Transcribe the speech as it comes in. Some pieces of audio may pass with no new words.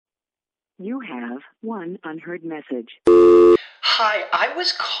You have one unheard message. Hi, I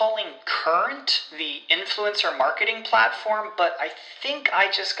was calling Current, the influencer marketing platform, but I think I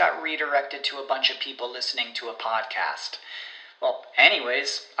just got redirected to a bunch of people listening to a podcast. Well,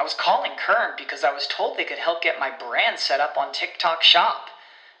 anyways, I was calling Current because I was told they could help get my brand set up on TikTok Shop,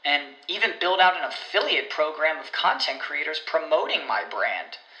 and even build out an affiliate program of content creators promoting my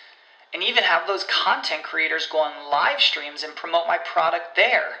brand, and even have those content creators go on live streams and promote my product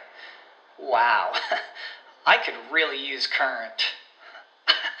there. Wow, I could really use Current.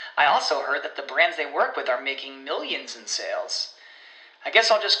 I also heard that the brands they work with are making millions in sales. I guess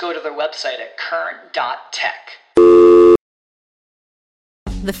I'll just go to their website at current.tech.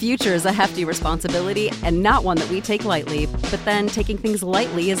 The future is a hefty responsibility and not one that we take lightly. But then taking things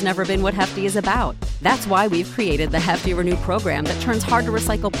lightly has never been what Hefty is about. That's why we've created the Hefty Renew program that turns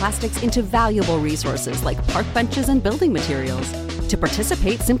hard-to-recycle plastics into valuable resources like park benches and building materials. To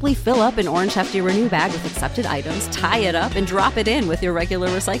participate, simply fill up an orange Hefty Renew bag with accepted items, tie it up, and drop it in with your regular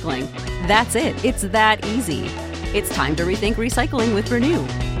recycling. That's it. It's that easy. It's time to rethink recycling with Renew.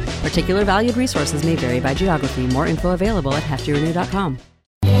 Particular valued resources may vary by geography. More info available at heftyrenew.com.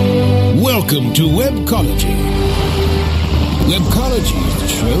 Welcome to Webcology. Webcology is the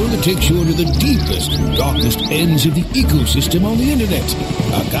show that takes you into the deepest and darkest ends of the ecosystem on the internet.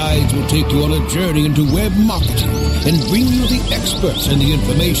 Our guides will take you on a journey into web marketing and bring you the experts and the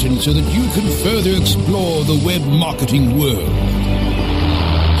information so that you can further explore the web marketing world.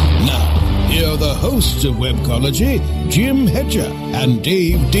 Now, here are the hosts of Webcology, Jim Hedger and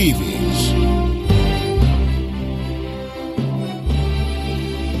Dave Davies.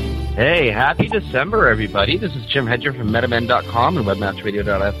 Hey, happy December, everybody. This is Jim Hedger from MetaMen.com and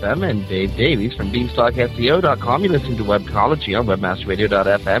WebmasterRadio.fm and Dave Davies from BeanstalkSEO.com. You're listening to Webcology on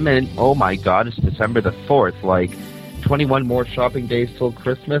WebmasterRadio.fm, and oh my God, it's December the 4th, like 21 more shopping days till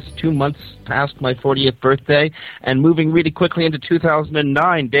Christmas, 2 months past my 40th birthday, and moving really quickly into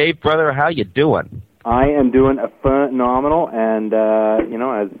 2009. Dave, brother, how you doing? I am doing a phenomenal, and,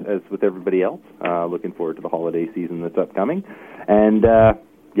 as with everybody else, looking forward to the holiday season that's upcoming, and,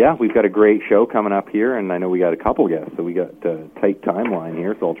 yeah, we've got a great show coming up here, and I know we got a couple guests, so we got a tight timeline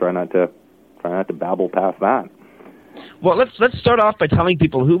here. So I'll try not to babble past that. Well, let's start off by telling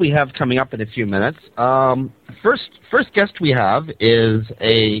people who we have coming up in a few minutes. First guest we have is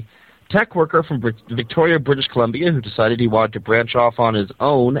a tech worker from Victoria, British Columbia, who decided he wanted to branch off on his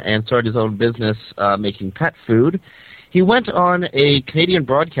own and start his own business making pet food. He went on a Canadian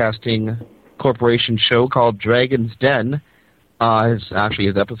Broadcasting Corporation show called Dragon's Den.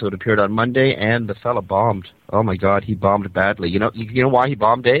 His episode appeared on Monday, and the fella bombed. Oh my God, he bombed badly. You know why he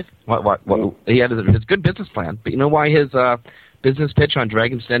bombed, Dave? What? He had his good business plan, but you know why his business pitch on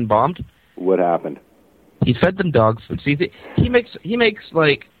Dragon's Den bombed? What happened? He fed them dog food. See, he makes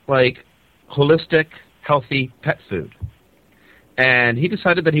like holistic, healthy pet food, and he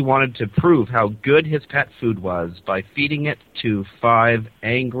decided that he wanted to prove how good his pet food was by feeding it to 5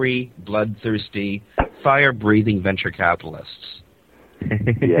 angry, bloodthirsty, fire-breathing venture capitalists.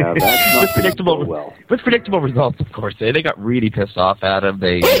 Yeah, that's not predictable. Well. With predictable results, of course. They got really pissed off at him.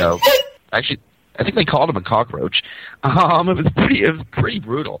 They, actually, I think they called him a cockroach. It was pretty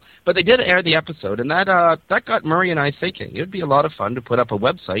brutal. But they did air the episode, and that got Murray and I thinking. It would be a lot of fun to put up a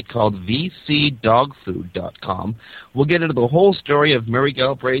website called vcdogfood.com. We'll get into the whole story of Murray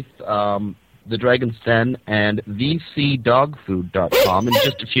Galbraith, the Dragon's Den, and vcdogfood.com in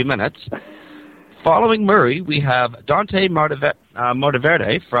just a few minutes. Following Murray, we have Dante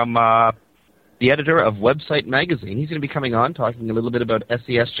Monteverde from the editor of Website Magazine. He's going to be coming on, talking a little bit about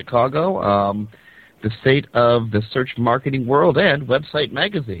SES Chicago, the state of the search marketing world, and Website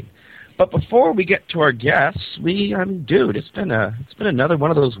Magazine. But before we get to our guests, it's been another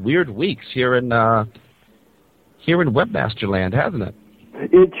one of those weird weeks here in Webmasterland, hasn't it?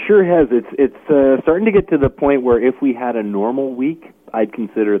 It sure has. It's starting to get to the point where if we had a normal week, I'd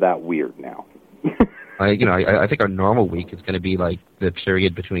consider that weird now. I think our normal week is going to be like the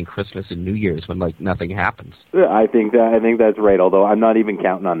period between Christmas and New Year's when like nothing happens. I think that's right. Although I'm not even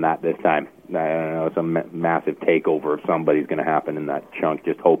counting on that this time. I don't know, some massive takeover of somebody's going to happen in that chunk.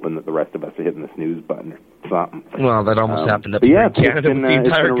 Just hoping that the rest of us are hitting the snooze button or something. Well, that almost happened up here in Canada with the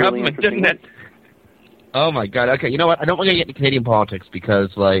entire government, didn't it? Oh my God. Okay, you know what? I don't want to get into Canadian politics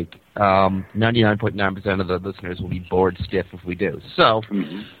because like 99.9% of the listeners will be bored stiff if we do. So.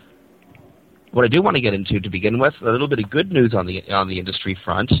 Mm-hmm. What I do want to get into to begin with, a little bit of good news on the industry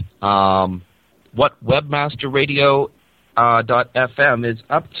front. What WebmasterRadio.fm is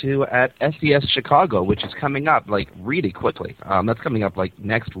up to at SES Chicago, which is coming up like really quickly. That's coming up like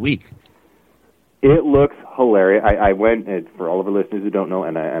next week. It looks hilarious. I went, for all of our listeners who don't know,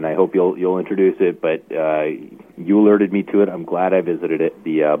 and I hope you'll introduce it, but you alerted me to it. I'm glad I visited it,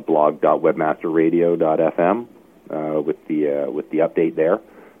 the blog.webmasterradio.fm with the update there,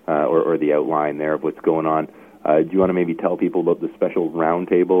 or the outline there of what's going on. Do you want to maybe tell people about the special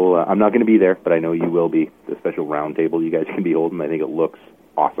roundtable? I'm not going to be there, but I know you will be. The special roundtable you guys can be holding. I think it looks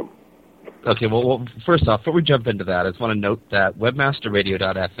awesome. Okay, well, first off, before we jump into that, I just want to note that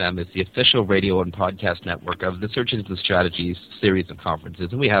webmasterradio.fm is the official radio and podcast network of the Search Engine Strategies series of conferences,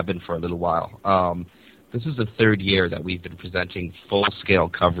 and we have been for a little while. This is the third year that we've been presenting full-scale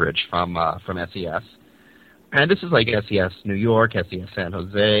coverage from SES. And this is like SES New York, SES San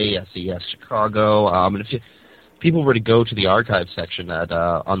Jose, SES Chicago. And if people were to go to the archive section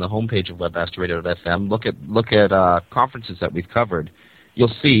on the homepage of webmasterradio.fm, look at conferences that we've covered,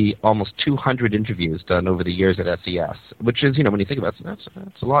 you'll see almost 200 interviews done over the years at SES, which is, when you think about it, that's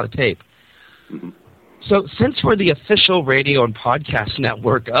a lot of tape. Mm-hmm. So since we're the official radio and podcast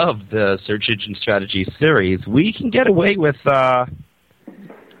network of the Search Engine Strategy series, we can get away with quite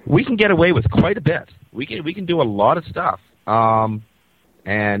a bit. We can do a lot of stuff. And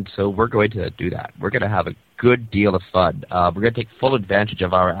so we're going to do that. We're going to have a good deal of fun. We're going to take full advantage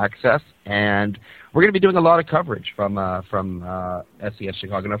of our access, and we're going to be doing a lot of coverage from SES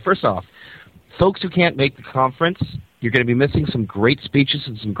Chicago. Now, first off, folks who can't make the conference, you're going to be missing some great speeches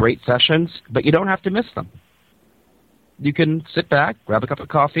and some great sessions, but you don't have to miss them. You can sit back, grab a cup of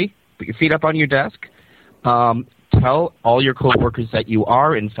coffee, put your feet up on your desk, tell all your coworkers that you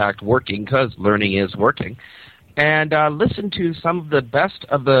are, in fact, working, because learning is working, and listen to some of the best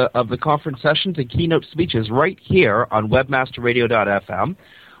of the conference sessions and keynote speeches right here on webmasterradio.fm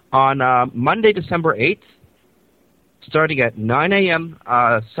on Monday, December 8th, starting at 9 a.m.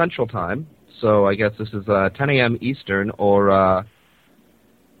 Central Time. So I guess this is 10 a.m. Eastern, or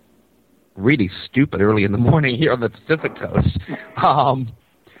really stupid early in the morning here on the Pacific Coast.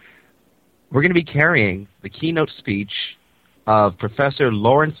 We're going to be carrying the keynote speech of Professor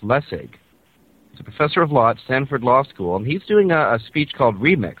Lawrence Lessig. He's a professor of law at Stanford Law School, and he's doing a speech called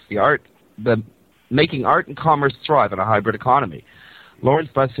Remix, the Making Art and Commerce Thrive in a Hybrid Economy. Lawrence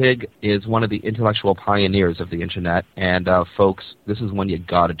Lessig is one of the intellectual pioneers of the Internet, and folks, this is one you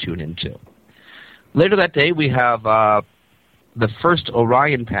got to tune into. Later that day, we have the first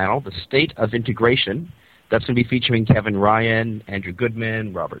Orion panel, The State of Integration. That's going to be featuring Kevin Ryan, Andrew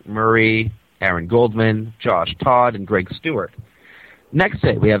Goodman, Robert Murray, Aaron Goldman, Josh Todd, and Greg Stewart. Next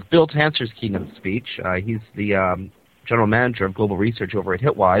day, we have Bill Tancer's keynote speech. He's the general manager of global research over at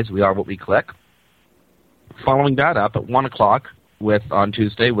Hitwise. We are what we click. Following that up at 1 o'clock on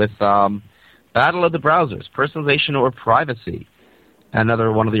Tuesday with Battle of the Browsers, Personalization or Privacy.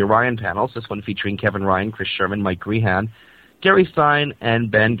 Another one of the Orion panels, this one featuring Kevin Ryan, Chris Sherman, Mike Grehan, Gary Stein, and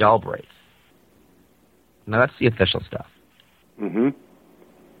Ben Galbraith. Now, that's the official stuff. Mm-hmm.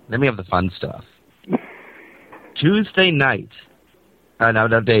 Then we have the fun stuff. Tuesday night. Now,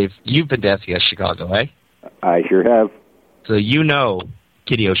 Dave, you've been to SES Chicago, eh? I sure have. So you know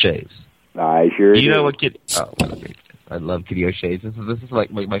Kitty O'Shea's. I sure do. You know what Kitty... Oh, I love Kitty O'Shea's. This is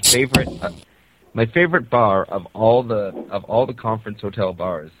like my favorite... my favorite bar of all the conference hotel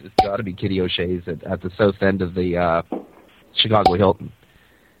bars has got to be Kitty O'Shea's at the south end of the Chicago Hilton.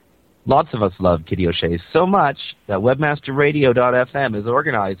 Lots of us love Kitty O'Shea's so much that WebmasterRadio.fm is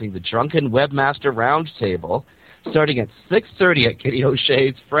organizing the Drunken Webmaster Roundtable starting at 6:30 at Kitty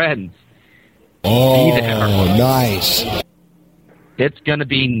O'Shea's. Friends, oh, be there. Nice. It's going to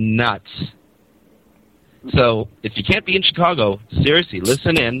be nuts. So, if you can't be in Chicago, seriously,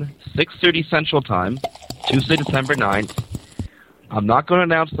 listen in, 6:30 Central Time, Tuesday, December 9th. I'm not going to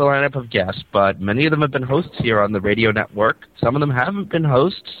announce the lineup of guests, but many of them have been hosts here on the radio network. Some of them haven't been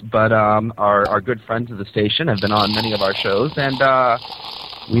hosts, but our good friends of the station have been on many of our shows, and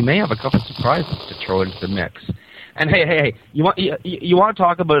we may have a couple of surprises to throw into the mix. And hey, you want to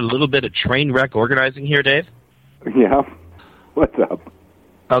talk about a little bit of train wreck organizing here, Dave? Yeah. What's up?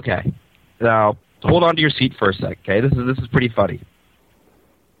 Okay. Now, hold on to your seat for a sec, okay? This is pretty funny.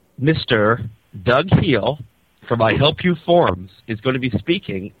 Mr. Doug Heel from I Help You Forums is going to be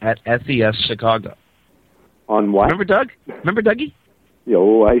speaking at SES Chicago. On what? Remember Doug? Remember Dougie?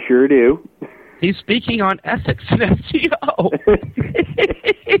 Yo, I sure do. He's speaking on ethics and SEO.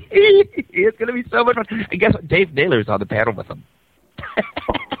 It's going to be so much fun. And guess what? Dave Naylor's on the panel with him.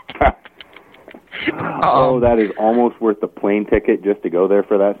 Oh, that is almost worth the plane ticket just to go there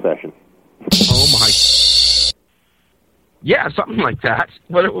for that session. Oh, my. Yeah, something like that.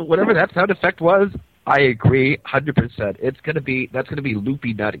 Whatever that sound effect was, I agree 100%. That's going to be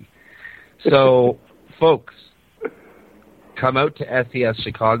loopy nutty. So, folks, come out to SES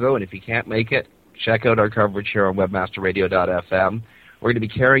Chicago, and if you can't make it, check out our coverage here on webmasterradio.fm. We're going to be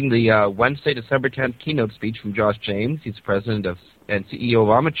carrying the Wednesday, December 10th keynote speech from Josh James. He's president and CEO of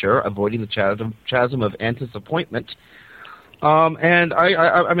Amateur, Avoiding the Chasm of Anti-Disappointment. And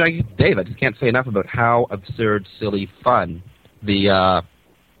Dave, I just can't say enough about how absurd, silly, fun the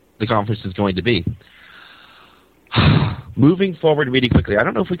conference is going to be. Moving forward really quickly, I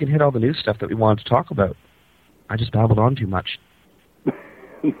don't know if we can hit all the new stuff that we wanted to talk about. I just babbled on too much.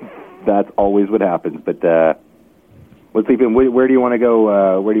 That's always what happens, but let's see. Where do you want to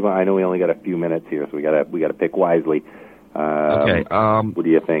go? Where do you want? I know we only got a few minutes here, so we got to pick wisely. Okay. What do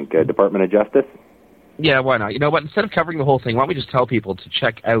you think? Department of Justice? Yeah, why not? You know what? Instead of covering the whole thing, why don't we just tell people to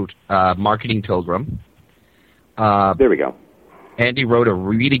check out Marketing Pilgrim? There we go. Andy wrote a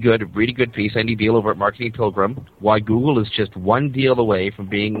really good piece, Andy Beal over at Marketing Pilgrim, why Google is just one deal away from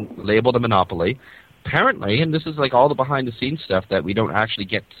being labeled a monopoly. Apparently, and this is like all the behind-the-scenes stuff that we don't actually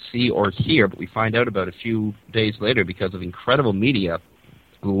get to see or hear, but we find out about a few days later because of incredible media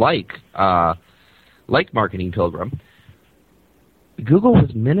like Marketing Pilgrim. Google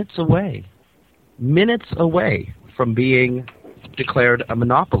was minutes away from being declared a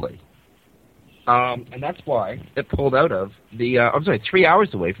monopoly. And that's why it pulled out of 3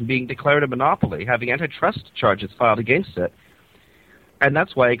 hours away from being declared a monopoly, having antitrust charges filed against it. And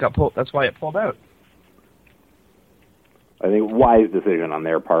that's why it pulled out. I think wise decision on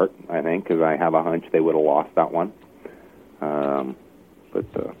their part, I think, because I have a hunch they would have lost that one.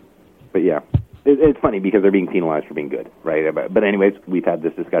 But yeah, it's funny because they're being penalized for being good, right? But anyways, we've had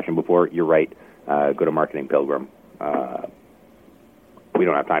this discussion before. You're right. Go to Marketing Pilgrim. We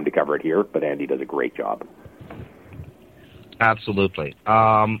don't have time to cover it here, but Andy does a great job. Absolutely.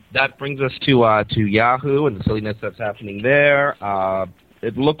 That brings us to Yahoo and the silliness that's happening there.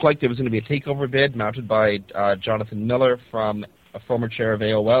 It looked like there was going to be a takeover bid mounted by Jonathan Miller from a former chair of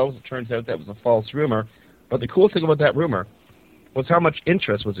AOL. It turns out that was a false rumor. But the cool thing about that rumor was how much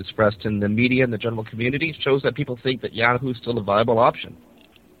interest was expressed in the media and the general community. It shows that people think that Yahoo is still a viable option.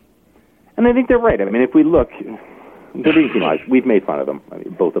 And I think they're right. I mean, if we look, they're being penalized. We've made fun of them. I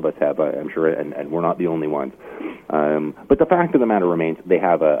mean, both of us have, I'm sure, and we're not the only ones. But the fact of the matter remains, they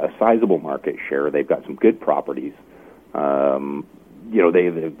have a sizable market share. They've got some good properties. There's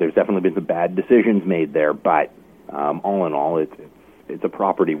definitely been some bad decisions made there, but all in all, it's a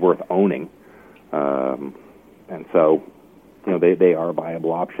property worth owning. And so, they are a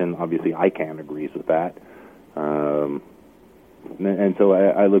viable option. Obviously, ICANN agrees with that. And so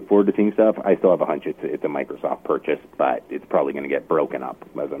I look forward to seeing stuff. I still have a hunch it's a Microsoft purchase, but it's probably going to get broken up,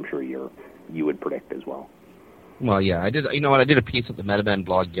 as I'm sure you would predict as well. Well, yeah, I did. You know what? I did a piece at the MetaMen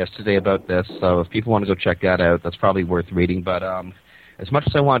blog yesterday about this, so if people want to go check that out, that's probably worth reading. But as much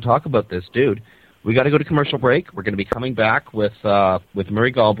as I want to talk about this, dude, we got to go to commercial break. We're going to be coming back with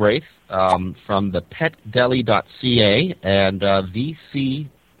Murray Galbraith from the petdeli.ca and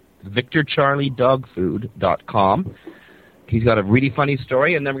VCVictorCharlieDogFood.com. He's got a really funny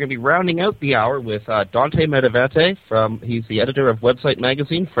story, and then we're going to be rounding out the hour with Dante Medavete he's the editor of Website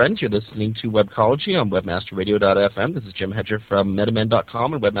Magazine. Friends, you're listening to Webcology on webmasterradio.fm. This is Jim Hedger from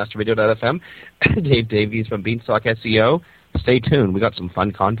metamen.com and webmasterradio.fm. Dave Davies from Beanstalk SEO. Stay tuned. We got some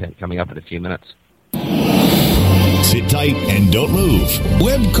fun content coming up in a few minutes. Sit tight and don't move.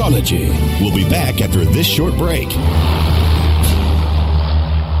 Webcology. We'll be back after this short break.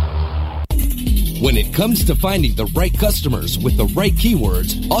 When it comes to finding the right customers with the right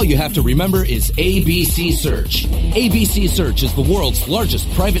keywords, all you have to remember is ABC Search. ABC Search is the world's largest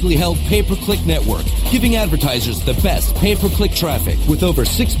privately held pay-per-click network, giving advertisers the best pay-per-click traffic with over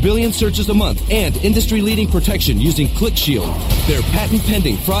 6 billion searches a month and industry-leading protection using ClickShield. Their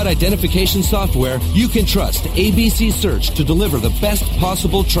patent-pending fraud identification software, you can trust ABC Search to deliver the best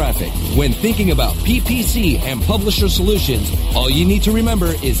possible traffic. When thinking about PPC and publisher solutions, all you need to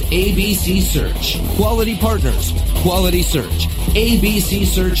remember is ABC Search. Quality partners, quality search,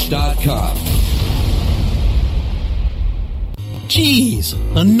 abcsearch.com. Geez,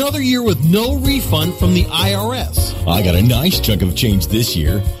 another year with no refund from the IRS. I got a nice chunk of change this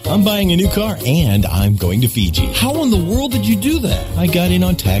year. I'm buying a new car, and I'm going to Fiji. How in the world did you do that? I got in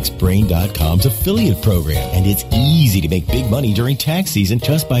on TaxBrain.com's affiliate program, and it's easy to make big money during tax season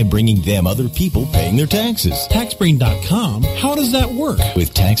just by bringing them other people paying their taxes. TaxBrain.com? How does that work?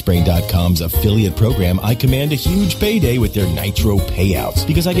 With TaxBrain.com's affiliate program, I command a huge payday with their Nitro payouts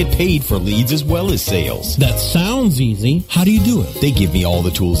because I get paid for leads as well as sales. That sounds easy. How do you do it? They give me all the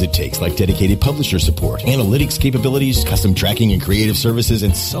tools it takes, like dedicated publisher support, analytics capabilities, custom tracking and creative services,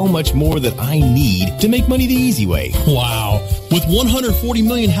 and so much more that I need to make money the easy way. Wow. With 140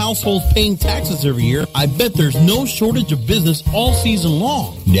 million households paying taxes every year, I bet there's no shortage of business all season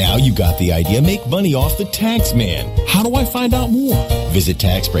long. Now you got the idea. Make money off the tax man. How do I find out more? Visit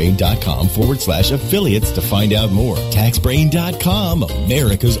taxbrain.com/affiliates to find out more. Taxbrain.com,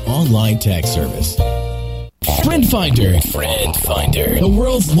 America's online tax service. Friend Finder, the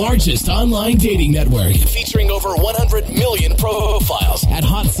world's largest online dating network, featuring over 100 million profiles at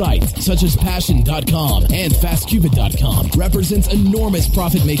hot sites such as Passion.com and FastCupid.com, represents enormous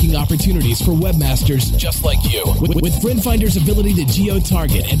profit-making opportunities for webmasters just like you. With Friend Finder's ability to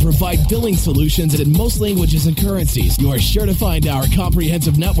geo-target and provide billing solutions in most languages and currencies, you are sure to find our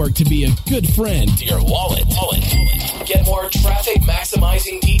comprehensive network to be a good friend to your wallet. Get more traffic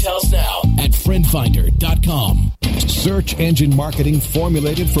maximizing details now at FriendFinder.com. Search engine marketing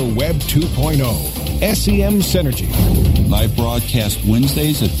formulated for Web 2.0. SEM Synergy. Live broadcast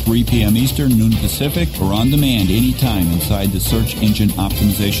Wednesdays at 3 p.m. Eastern, noon Pacific, or on demand anytime inside the Search Engine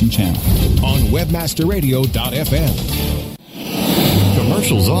Optimization channel. On webmasterradio.fm.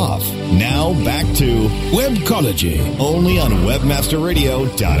 Commercials off. Now back to Webcology, only on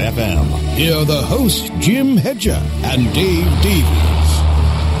webmasterradio.fm. Here are the hosts, Jim Hedger and Dave Davies.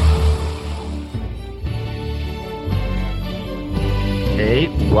 Hey,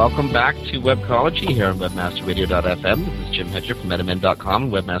 welcome back to Webcology here on webmasterradio.fm. This is Jim Hedger from MetaMen.com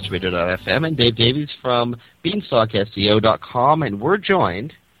and webmasterradio.fm, and Dave Davies from BeanstalkSEO.com, and we're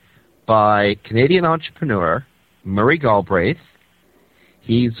joined by Canadian entrepreneur Murray Galbraith.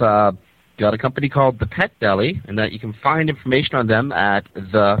 He's got a company called The Pet Deli, and that you can find information on them at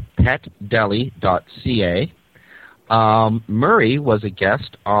thepetdeli.ca. Murray was a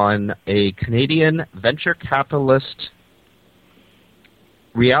guest on a Canadian venture capitalist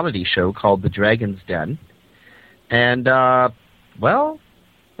reality show called The Dragon's Den. And, I'm going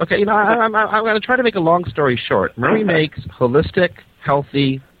to try to make a long story short. Murray makes holistic,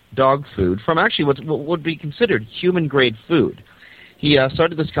 healthy dog food from actually what would be considered human-grade food. He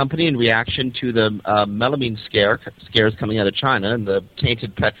started this company in reaction to the melamine scares coming out of China and the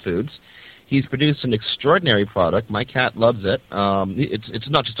tainted pet foods. He's produced an extraordinary product. My cat loves it. It's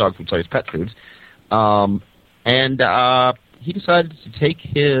not just dog food, sorry, it's pet foods. He decided to take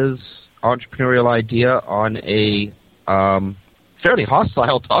his entrepreneurial idea on a fairly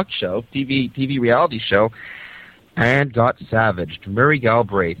hostile talk show, TV reality show, and got savaged. Murray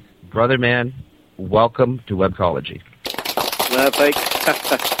Galbraith, brother man, welcome to Webcology. Thank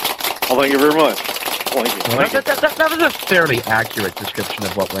you very much. That was a fairly accurate description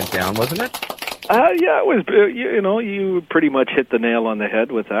of what went down, wasn't it? Yeah, it was. You pretty much hit the nail on the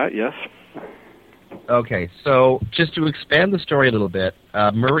head with that. Yes. Okay, so just to expand the story a little bit,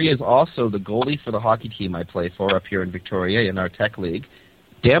 Murray is also the goalie for the hockey team I play for up here in Victoria in our tech league.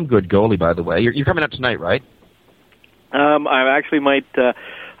 Damn good goalie, by the way. You're coming up tonight, right? I actually might.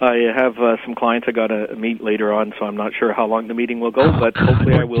 I have some clients I got to meet later on, so I'm not sure how long the meeting will go, but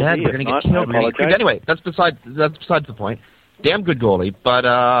hopefully I will be. We're going to get killed. Anyway, that's besides the point. Damn good goalie, but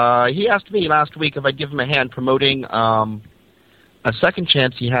he asked me last week if I'd give him a hand promoting a second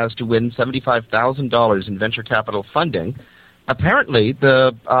chance he has to win $75,000 in venture capital funding. Apparently,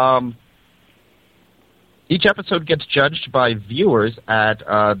 each episode gets judged by viewers at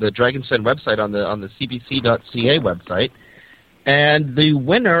the Dragon's Den website on the cbc.ca website, and the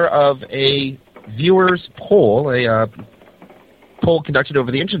winner of a viewers poll, a poll conducted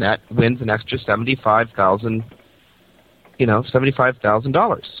over the internet, wins an extra $75,000.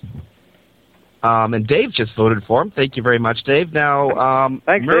 And Dave just voted for him. Thank you very much, Dave. Now,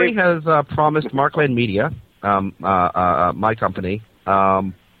 Thanks, Murray Dave. has promised Markland Media, my company, a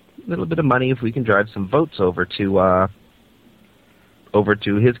little bit of money if we can drive some votes over to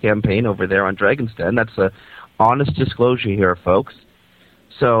his campaign over there on Dragon's Den. That's a honest disclosure here, folks.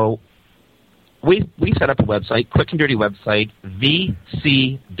 So we set up a website, quick and dirty website,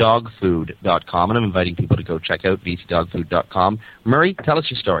 vcdogfood.com, and I'm inviting people to go check out vcdogfood.com. Murray, tell us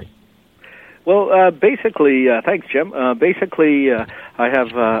your story. Well, basically, thanks, Jim. Basically, I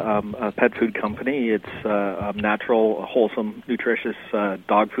have a pet food company. It's natural, wholesome, nutritious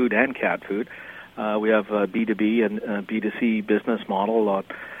dog food and cat food. We have a B2B and B2C business model.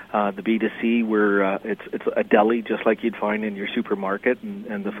 The B2C, it's a deli just like you'd find in your supermarket,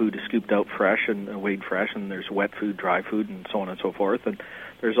 and the food is scooped out fresh and weighed fresh, and there's wet food, dry food, and so on and so forth. And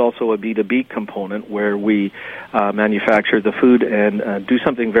there's also a B2B component where we manufacture the food and do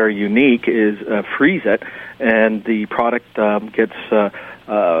something very unique, is freeze it, and the product gets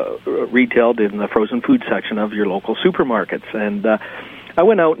retailed in the frozen food section of your local supermarkets. And I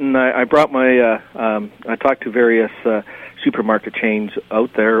went out and I brought my, I talked to various supermarket chains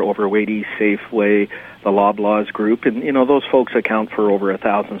out there, over Waities, Safeway, the Loblaws Group, and those folks account for over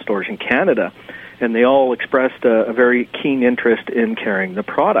 1,000 stores in Canada, and they all expressed a very keen interest in carrying the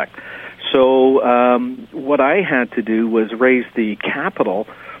product. So what I had to do was raise the capital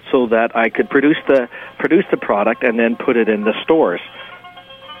so that I could produce the product and then put it in the stores.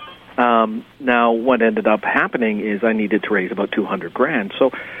 Now, what ended up happening is I needed to raise about $200,000.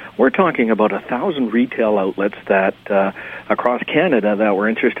 So we're talking about 1,000 retail outlets that across Canada that were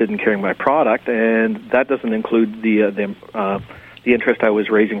interested in carrying my product, and that doesn't include the interest I was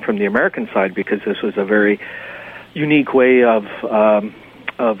raising from the American side, because this was a very unique way of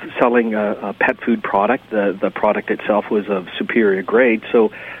selling a pet food product. The product itself was of superior grade,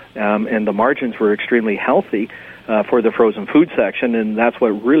 so and the margins were extremely healthy for the frozen food section, and that's what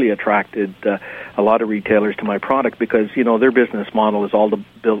really attracted a lot of retailers to my product, because their business model is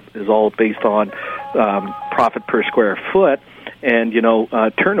all based on profit per square foot and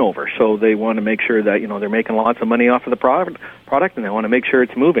turnover. So they want to make sure that they're making lots of money off of the product, and they want to make sure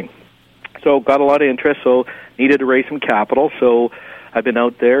it's moving. So got a lot of interest, so needed to raise some capital. So I've been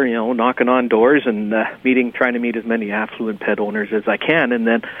out there, knocking on doors and trying to meet as many affluent pet owners as I can. And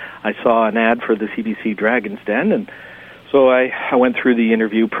then I saw an ad for the CBC Dragon's Den, and so I went through the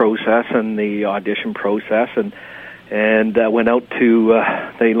interview process and the audition process, and went out to.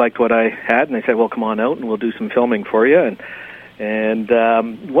 They liked what I had, and they said, "Well, come on out, and we'll do some filming for you." And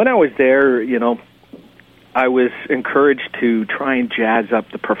when I was there, I was encouraged to try and jazz up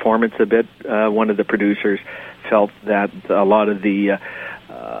the performance a bit. One of the producers felt that a lot of the,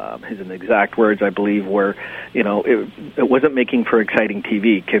 his exact words, I believe, were, it wasn't making for exciting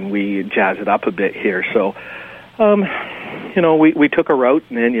TV. Can we jazz it up a bit here? So, we took a route,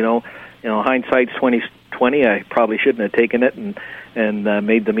 and then, hindsight's 20/20. I probably shouldn't have taken it and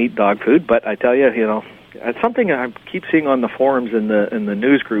made them eat dog food. But I tell you, it's something I keep seeing on the forums in the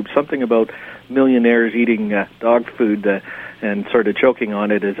news group. Something about millionaires eating dog food and sort of choking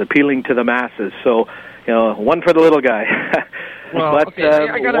on it is appealing to the masses. So, one for the little guy. Well, but, okay,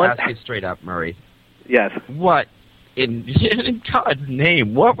 I got to ask you straight up, Murray. Yes. What, in God's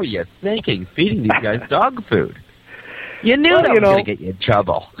name, what were you thinking, feeding these guys dog food? You knew that was going to get you in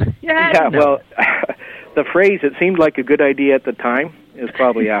trouble. Yeah, well, the phrase, "it seemed like a good idea at the time," is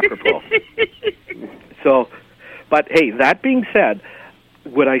probably apropos. So, but hey, that being said,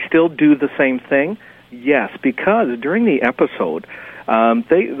 would I still do the same thing? Yes, because during the episode,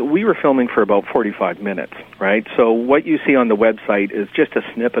 we were filming for about 45 minutes, right? So what you see on the website is just a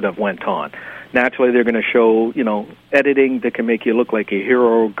snippet of went on. Naturally, they're going to show, editing that can make you look like a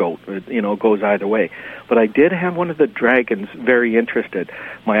hero or goat. It goes either way. But I did have one of the dragons very interested.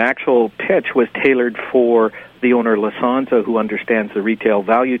 My actual pitch was tailored for the owner, Lasanza, who understands the retail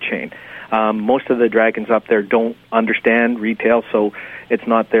value chain. Most of the dragons up there don't understand retail, so it's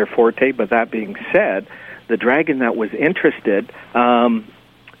not their forte. But that being said, the dragon that was interested,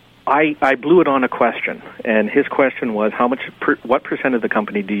 I blew it on a question, and his question was, what percent of the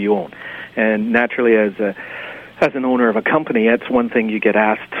company do you own? And naturally, as an owner of a company, that's one thing you get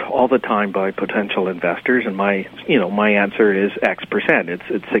asked all the time by potential investors, and my answer is X percent. It's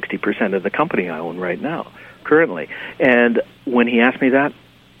 60% of the company I own right now, currently. And when he asked me that,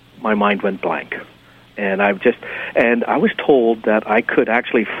 my mind went blank. And I was told that I could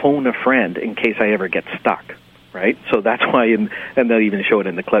actually phone a friend in case I ever get stuck, right? So that's why, and they'll even show it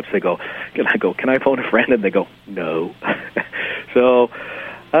in the clips. They go, can I phone a friend? And they go, no. So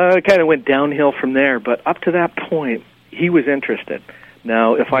it kind of went downhill from there. But up to that point, he was interested.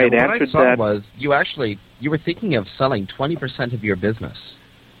 Now, if I had answered that, was you were thinking of selling 20% of your business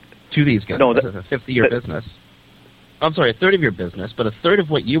to these guys. No, a fifth of your business. I'm sorry, a third of your business, but a third of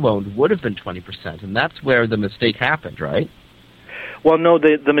what you owned would have been 20%, and that's where the mistake happened, right? Well, no,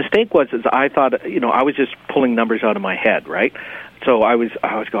 the mistake was I thought, I was just pulling numbers out of my head, right? So I was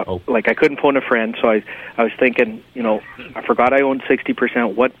going, like, I couldn't phone a friend, so I was thinking, I forgot I owned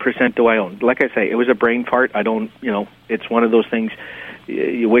 60%. What percent do I own? Like I say, it was a brain fart. I don't, it's one of those things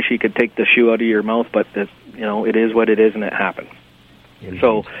you wish you could take the shoe out of your mouth, but, it is what it is, and it happened.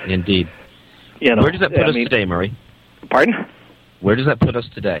 Indeed. Where does that put us today, Murray? Pardon? Where does that put us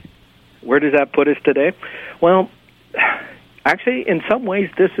today? Where does that put us today? Well, actually, in some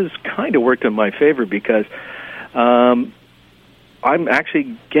ways, this has kind of worked in my favor because I'm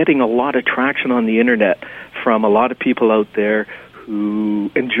actually getting a lot of traction on the Internet from a lot of people out there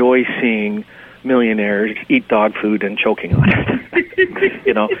who enjoy seeing millionaires eat dog food and choking on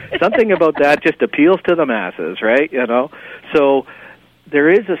it. Something about that just appeals to the masses, right? So there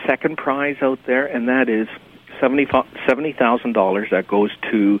is a second prize out there, and that is $70,000 that goes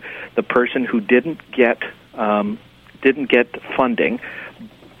to the person who didn't get didn't get funding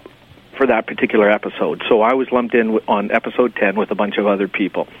for that particular episode. So I was lumped in on episode 10 with a bunch of other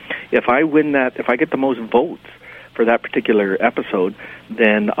people. If I win that, if I get the most votes for that particular episode,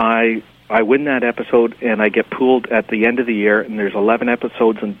 then I win that episode, and I get pooled at the end of the year, and there's 11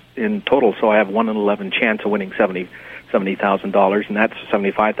 episodes in total, so I have 1 in 11 chance of winning $70,000, and that's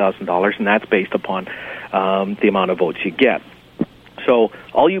 $75,000, and that's based upon the amount of votes you get. So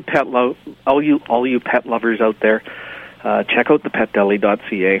all you pet lovers out there, check out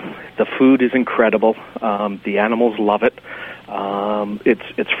thepetdeli.ca. The food is incredible. The animals love it.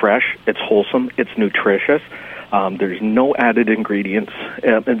 It's fresh. It's wholesome. It's nutritious. There's no added ingredients.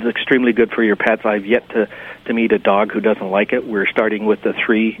 It's extremely good for your pets. I've yet to meet a dog who doesn't like it. We're starting with the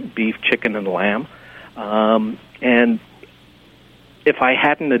 3 beef, chicken, and lamb. And if I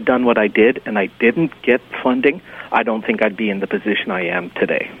hadn't have done what I did and I didn't get funding, I don't think I'd be in the position I am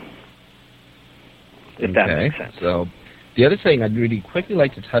today. If that makes sense. So the other thing I'd really quickly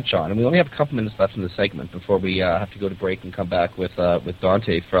like to touch on, and we only have a couple minutes left in the segment before we have to go to break and come back with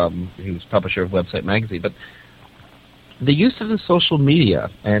Dante, who's publisher of Website Magazine, but the use of the social media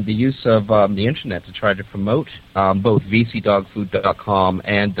and the use of the internet to try to promote both vcdogfood.com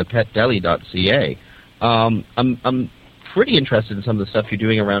and thepetdeli.ca. I'm pretty interested in some of the stuff you're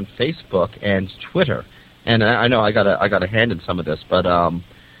doing around Facebook and Twitter, and I know I got a hand in some of this, but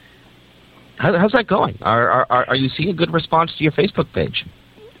how's that going? Are you seeing a good response to your Facebook page?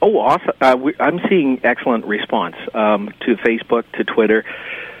 Oh, awesome! I'm seeing excellent response to Facebook, to Twitter.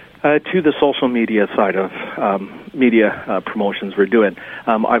 To the social media side of media promotions we're doing.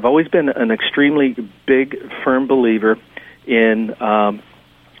 I've always been an extremely big, firm believer in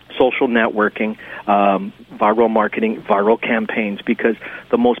social networking, viral marketing, viral campaigns, because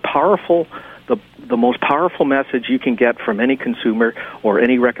the most powerful message you can get from any consumer or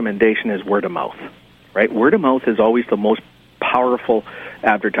any recommendation is word of mouth, right? Word of mouth is always the most powerful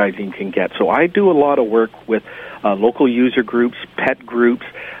advertising you can get. So I do a lot of work with local user groups, pet groups,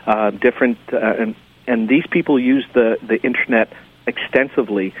 different, and these people use the internet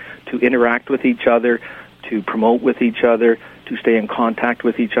extensively to interact with each other, to promote with each other, to stay in contact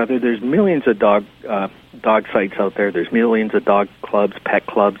with each other. There's millions of dog sites out there. There's millions of dog clubs, pet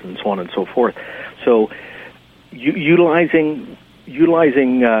clubs, and so on and so forth. So utilizing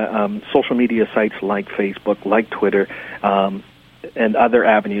social media sites like Facebook, like Twitter, and other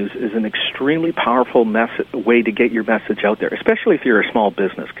avenues is an extremely powerful way to get your message out there, especially if you're a small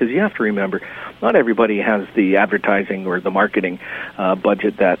business, because you have to remember, not everybody has the advertising or the marketing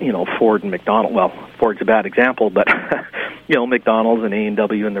budget that, Ford and McDonald's, well, Ford's a bad example, but, McDonald's and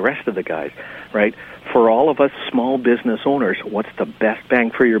A&W and the rest of the guys, right? For all of us small business owners, what's the best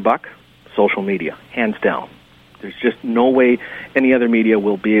bang for your buck? Social media, hands down. There's just no way any other media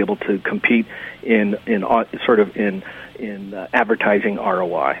will be able to compete in advertising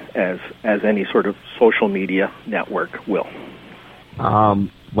ROI as any sort of social media network will.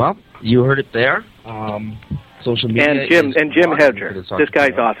 Well, you heard it there. Social media and Jim Hedger. This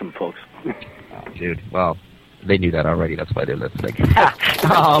guy's awesome, folks. Dude, well, they knew that already. That's why they're listening.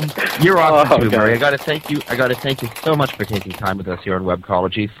 You're awesome too, Murray. I got to thank you so much for taking time with us here on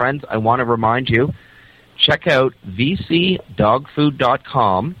Webcology, friends. I want to remind you. Check out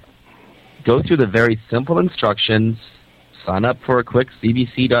vcdogfood.com. Go through the very simple instructions. Sign up for a quick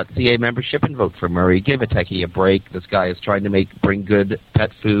cbc.ca membership and vote for Murray. Give a techie a break. This guy is trying to bring good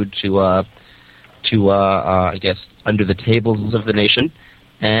pet food to I guess, under the tables of the nation.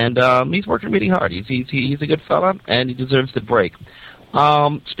 And he's working really hard. He's a good fella, and he deserves the break.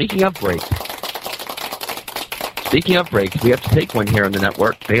 Speaking of breaks, we have to take one here on the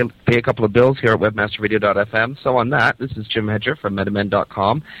network. Pay a couple of bills here at webmasterradio.fm. So on that, this is Jim Hedger from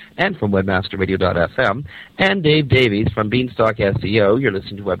MetaMen.com and from webmasterradio.fm, and Dave Davies from Beanstalk SEO. You're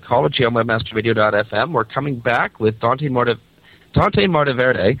listening to Webcology on webmasterradio.fm. We're coming back with Dante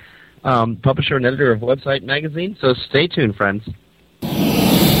Monteverde, publisher and editor of Website Magazine. So stay tuned, friends.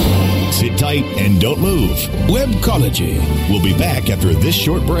 Sit tight and don't move. Webcology. We'll be back after this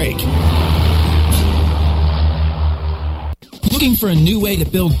short break. Looking for a new way to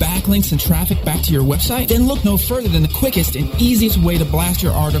build backlinks and traffic back to your website? Then look no further than the quickest and easiest way to blast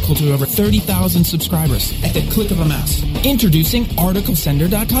your article to over 30,000 subscribers at the click of a mouse. Introducing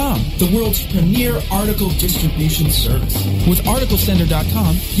ArticleSender.com, the world's premier article distribution service. With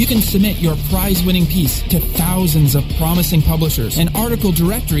ArticleSender.com, you can submit your prize-winning piece to thousands of promising publishers and article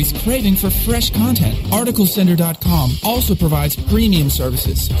directories craving for fresh content. ArticleSender.com also provides premium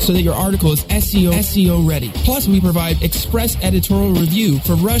services so that your article is SEO ready. Plus, we provide express editorial review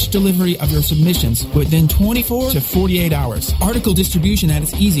for rush delivery of your submissions within 24 to 48 hours. Article distribution at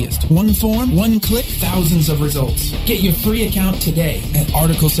its easiest. One form, one click, thousands of results. Get your free account today at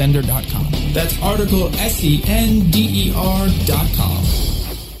articlesender.com. That's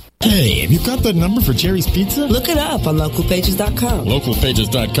articlesender.com. Hey, have you got the number for Jerry's Pizza? Look it up on localpages.com.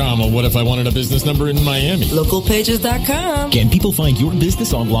 Localpages.com, or what if I wanted a business number in Miami? Localpages.com. Can people find your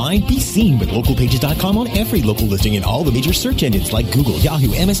business online? Be seen with localpages.com on every local listing in all the major search engines like Google, Yahoo,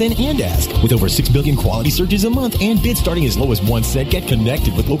 MSN, and Ask. With over 6 billion quality searches a month and bids starting as low as 1 cent, get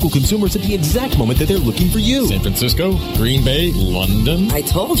connected with local consumers at the exact moment that they're looking for you. San Francisco, Green Bay, London. I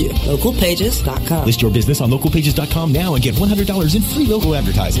told you. Localpages.com. List your business on localpages.com now and get $100 in free local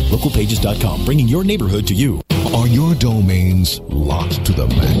advertising. Localpages.com, bringing your neighborhood to you. Are your domains locked to the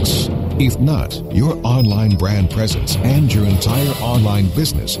max? If not, your online brand presence and your entire online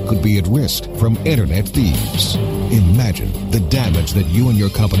business could be at risk from internet thieves. Imagine the damage that you and your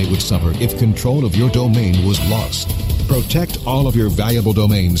company would suffer if control of your domain was lost. Protect all of your valuable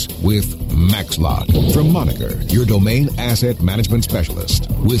domains with MaxLock from Moniker, your domain asset management specialist.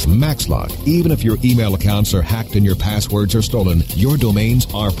 With MaxLock, even if your email accounts are hacked and your passwords are stolen, your domains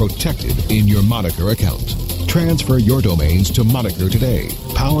are protected in your Moniker account. Transfer your domains to Moniker today.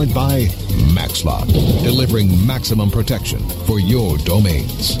 Powered by MaxLock, delivering maximum protection for your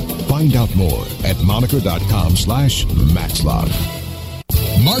domains. Find out more at moniker.com/MaxLock.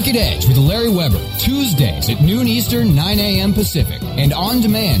 Market Edge with Larry Weber, Tuesdays at noon Eastern, 9 a.m. Pacific, and on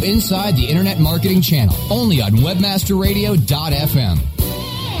demand inside the Internet Marketing Channel, only on webmasterradio.fm.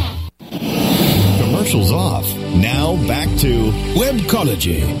 Commercials off. Now back to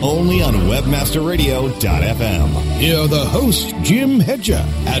Webcology, only on webmasterradio.fm. Here are the hosts, Jim Hedger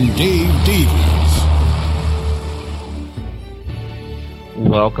and Dave Davies.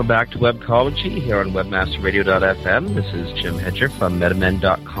 Welcome back to Webcology here on webmasterradio.fm. This is Jim Hedger from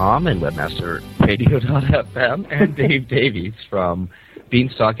metamen.com and webmasterradio.fm, and Dave Davies from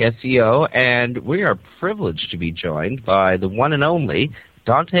Beanstalk SEO, and we are privileged to be joined by the one and only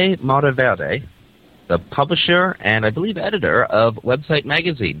Dante Monteverde, the publisher and I believe editor of Website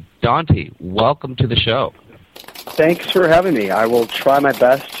Magazine. Dante, welcome to the show. Thanks for having me. I will try my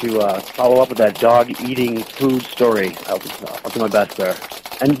best to follow up with that dog-eating food story. I'll do my best there.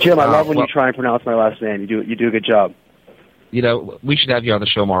 And Jim, I love when you try and pronounce my last name. You do a good job. You know, we should have you on the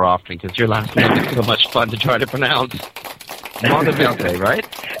show more often because your last name is so much fun to try to pronounce. Monteverde, right?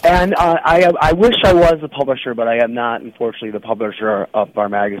 And I wish I was the publisher, but I am not, unfortunately, the publisher of our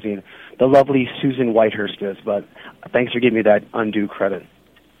magazine. The lovely Susan Whitehurst is, but thanks for giving me that undue credit.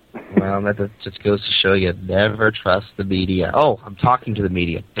 Well, that just goes to show you never trust the media. Oh, I'm talking to the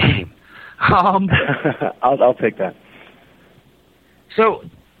media. Damn. I'll take that. So,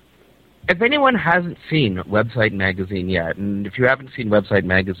 if anyone hasn't seen Website Magazine yet, and if you haven't seen Website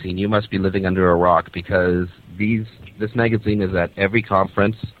Magazine, you must be living under a rock because this magazine is at every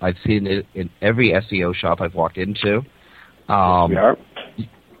conference. I've seen it in every SEO shop I've walked into. We are.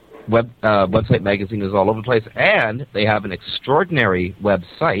 Website Magazine is all over the place, and they have an extraordinary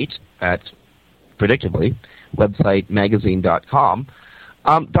website at, predictably, websitemagazine.com.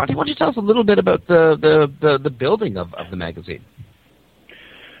 Dante, why don't you tell us a little bit about the building of the magazine?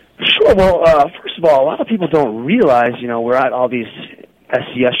 Sure. Well, first of all, a lot of people don't realize, we're at all these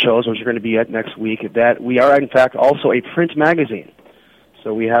SCS shows, which are going to be at next week, that we are, in fact, also a print magazine.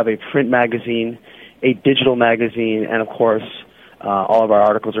 So we have a print magazine, a digital magazine, and, of course, all of our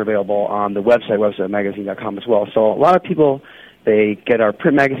articles are available on the website, websitemagazine.com as well. So a lot of people, they get our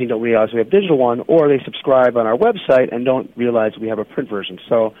print magazine, don't realize we have a digital one, or they subscribe on our website and don't realize we have a print version.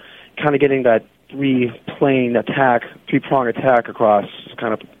 So kind of getting that three-pronged attack across is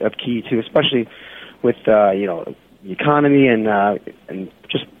kind of key, too, especially with, the economy and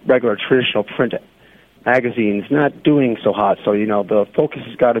just regular traditional print magazines not doing so hot. So, the focus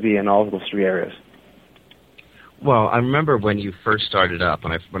has got to be in all of those three areas. Well, I remember when you first started up,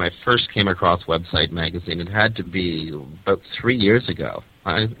 when I first came across Website Magazine, it had to be about 3 years ago.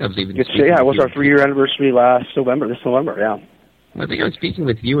 I was even it was our 3-year anniversary this November, yeah. I think I was speaking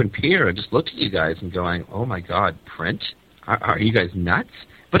with you and Pierre and just looked at you guys and going, oh my God, print? Are you guys nuts?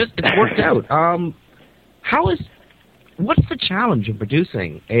 But it's worked out. What's the challenge of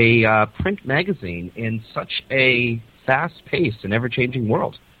producing a print magazine in such a fast-paced and ever-changing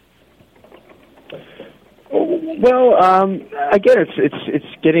world? Well, again, it's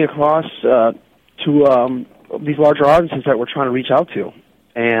getting across to these larger audiences that we're trying to reach out to,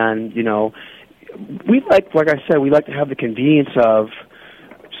 and we like I said, we like to have the convenience of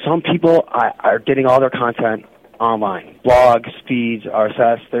some people are getting all their content online, blogs, feeds,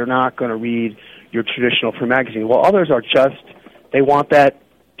 RSS. They're not going to read your traditional print magazine. While others are just They want that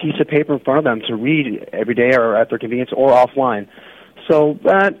piece of paper in front of them to read every day or at their convenience or offline. So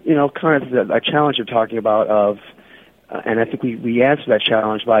that, kind of a challenge you're talking about of, and I think we answer that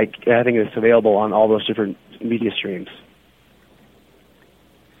challenge by having this available on all those different media streams.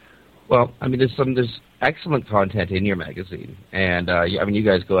 Well, there's excellent content in your magazine, and you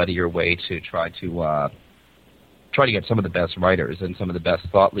guys go out of your way to try to get some of the best writers and some of the best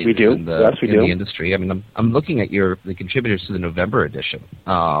thought leaders in the industry. I'm looking at the contributors to the November edition.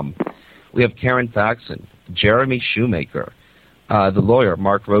 We have Karen Faxon, Jeremy Shoemaker, the lawyer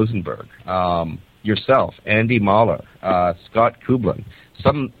Mark Rosenberg, yourself, Andy Mahler, Scott Kublin,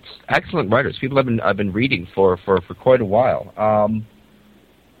 some excellent writers. People I've been reading for quite a while.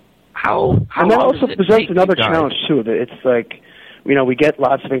 And that also presents another challenge too. That it's like, we get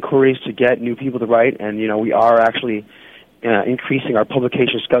lots of inquiries to get new people to write, and we are actually increasing our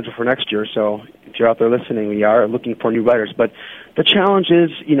publication schedule for next year. So if you're out there listening, we are looking for new writers. But the challenge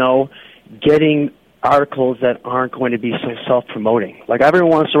is, getting articles that aren't going to be so self-promoting. Like,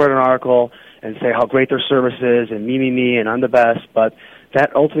 everyone wants to write an article and say how great their service is and me, and I'm the best. But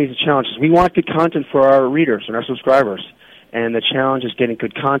that ultimately is a challenge. We want good content for our readers and our subscribers. And the challenge is getting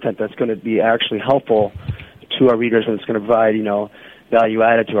good content that's going to be actually helpful to our readers, and it's going to provide, value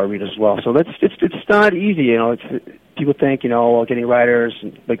added to our readers as well. So it's not easy, people think, getting writers,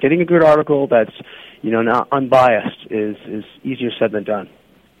 but getting a good article that's, not unbiased is easier said than done.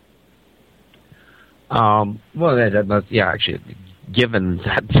 Actually, given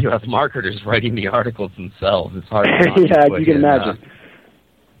that you have marketers writing the articles themselves, it's hard to you can imagine.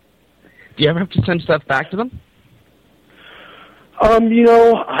 Do you ever have to send stuff back to them?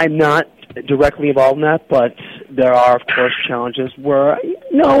 I'm not directly involved in that, but there are, of course, challenges where,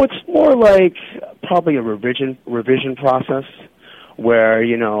 it's more like probably a revision process where,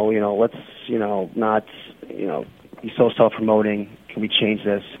 let's, not, be so self-promoting. Can we change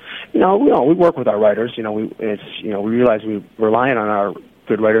this? We work with our writers. We realize we're relying on our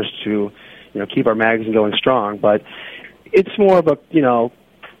good writers to, keep our magazine going strong, but it's more of a,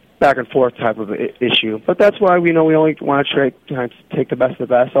 back and forth type of issue. But that's why we only want to take the best of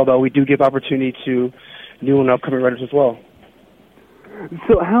the best, although we do give opportunity to new and upcoming writers as well.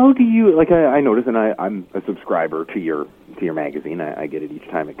 So how do you, I notice, and I'm a subscriber to your magazine. I get it each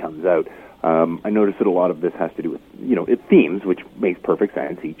time it comes out. I notice that a lot of this has to do with, its themes, which makes perfect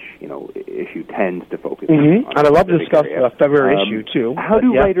sense. Each, issue tends to focus on and I'd love to discuss the February issue, too. How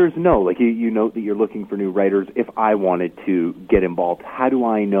do writers know? You note that you're looking for new writers. If I wanted to get involved, how do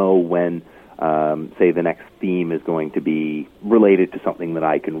I know when, say, the next theme is going to be related to something that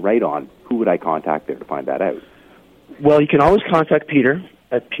I can write on? Who would I contact there to find that out? Well, you can always contact Peter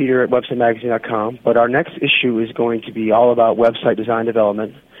at websitemagazine.com, but our next issue is going to be all about website design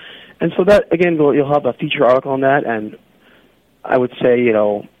development. And so that, again, you'll have a feature article on that, and I would say,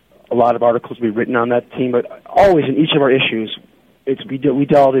 a lot of articles will be written on that theme, but always in each of our issues, we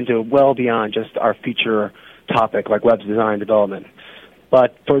delve into well beyond just our feature topic, like web design development.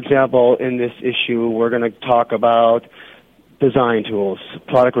 But, for example, in this issue, we're going to talk about design tools,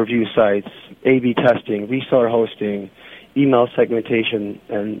 product review sites, A/B testing, reseller hosting, email segmentation,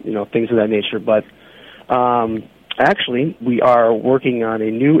 and things of that nature. But actually, we are working on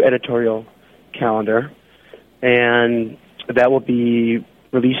a new editorial calendar, and that will be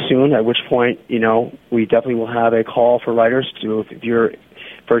released soon. At which point, we definitely will have a call for writers to, if you're,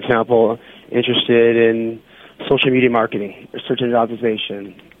 for example, interested in social media marketing, search engine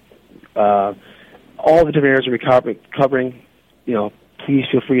optimization, all the different areas we're covering. Please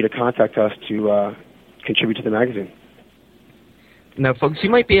feel free to contact us to contribute to the magazine. Now, folks, you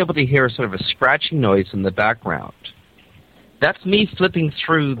might be able to hear sort of a scratching noise in the background. That's me flipping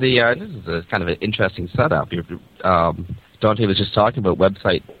through the. This is a kind of an interesting setup. Dante was just talking about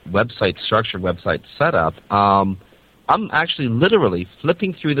website structure, website setup. I'm actually literally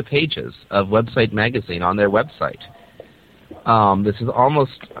flipping through the pages of Website Magazine on their website. This is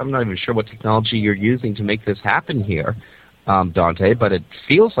almost. I'm not even sure what technology you're using to make this happen here, Dante, but it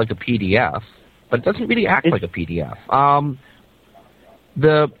feels like a PDF, but it doesn't really act like a PDF.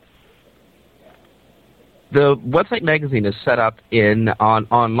 The Website Magazine is set up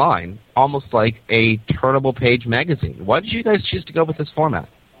online, almost like a turnable page magazine. Why did you guys choose to go with this format?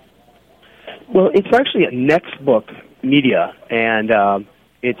 Well, it's actually a Nextbook media, and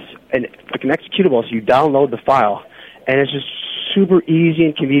it's like an executable, so you download the file, and it's just super easy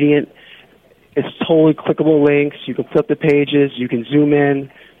and convenient. It's totally clickable links. You can flip the pages. You can zoom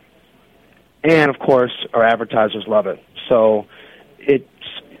in. And, of course, our advertisers love it. So it's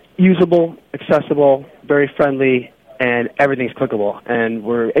usable, accessible, very friendly, and everything's clickable. And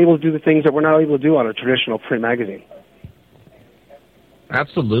we're able to do the things that we're not able to do on a traditional print magazine.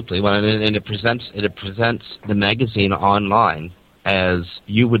 Absolutely. Well, and it presents the magazine online as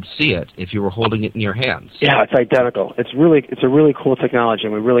you would see it if you were holding it in your hands. Yeah, it's identical. It's a really cool technology,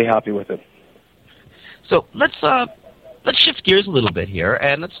 and we're really happy with it. So let's shift gears a little bit here,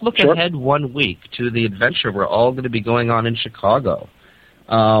 and let's look ahead 1 week to the adventure we're all going to be going on in Chicago.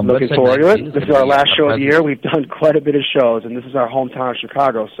 Looking forward to it. This is our last show of the year. We've done quite a bit of shows, and this is our hometown of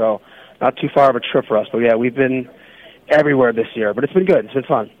Chicago, so not too far of a trip for us. But yeah, we've been everywhere this year, but it's been good. It's been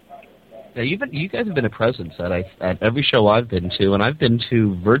fun. Yeah, you guys have been a presence at every show I've been to, and I've been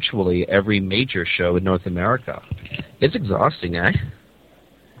to virtually every major show in North America. It's exhausting, eh?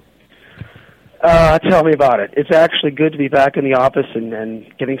 Tell me about it. It's actually good to be back in the office and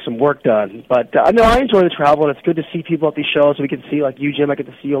getting some work done. But no, I enjoy the travel, and it's good to see people at these shows. We can see, like you, Jim, I get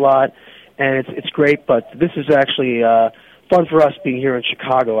to see you a lot, and it's great. But this is actually fun for us being here in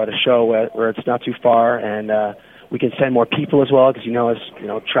Chicago at a show where it's not too far, and we can send more people as well, because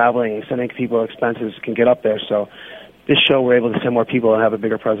as traveling and sending people expenses can get up there. So this show, we're able to send more people and have a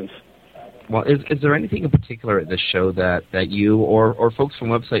bigger presence. Well, is there anything in particular at this show that you or folks from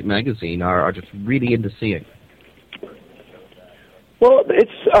Website Magazine are just really into seeing? Well,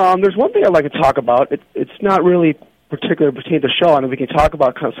 it's there's one thing I'd like to talk about. It's not really particular pertaining to the show. I mean, we can talk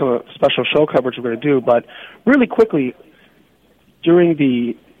about kind of some of the special show coverage we're going to do, but really quickly, during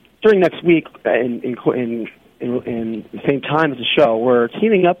next week in the same time as the show, we're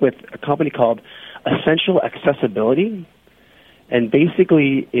teaming up with a company called Essential Accessibility. And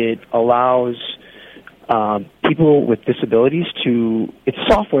basically, it allows people with disabilities it's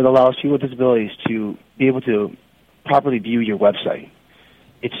software that allows people with disabilities to be able to properly view your website.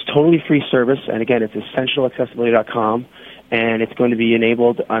 It's totally free service, and again, it's essentialaccessibility.com, and it's going to be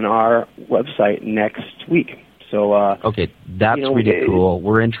enabled on our website next week. So, okay, that's really cool.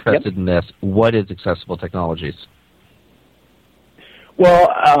 We're interested in this. What is Accessible Technologies? Well,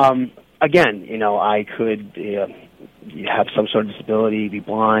 again, I could have some sort of disability, be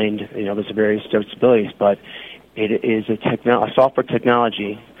blind, there's various disabilities, but it is a software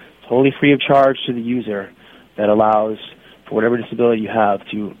technology, totally free of charge to the user, that allows, for whatever disability you have,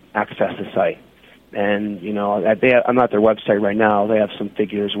 to access the site. And, I'm at their website right now. They have some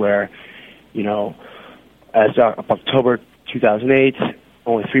figures where, as of October 2008,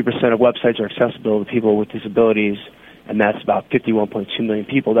 only 3% of websites are accessible to people with disabilities, and that's about 51.2 million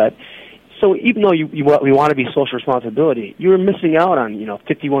people. So even though we want to be social responsibility, you're missing out on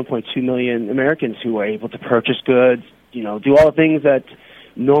 51.2 million Americans who are able to purchase goods, do all the things that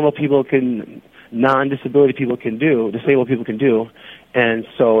normal people non-disability people can do, disabled people can do, and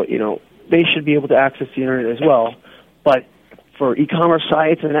so they should be able to access the internet as well. But for e-commerce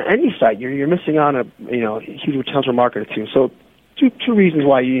sites and any site, you're missing out on a huge potential market too. So two reasons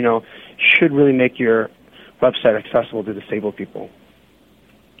why you should really make your website accessible to disabled people.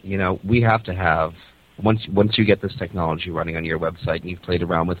 We have to have, once you get this technology running on your website and you've played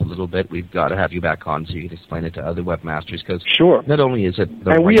around with it a little bit, we've got to have you back on so you can explain it to other webmasters, because not only is it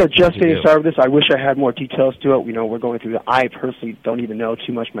and we are just getting started with this. I wish I had more details to it. We're going through it. I personally don't even know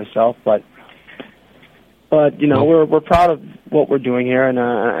too much myself, but we're proud of what we're doing here, and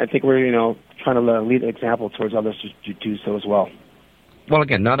I think we're trying to lead an example towards others to do so as well. Well,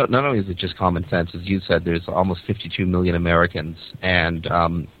 again, not only is it just common sense, as you said, there's almost 52 million Americans and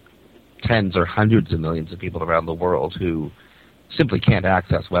tens or hundreds of millions of people around the world who simply can't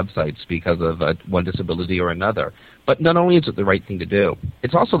access websites because of one disability or another. But not only is it the right thing to do,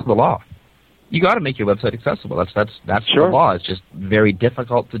 it's also the law. You got to make your website accessible. That's sure. The law. It's just very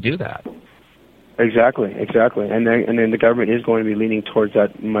difficult to do that. Exactly. And then the government is going to be leaning towards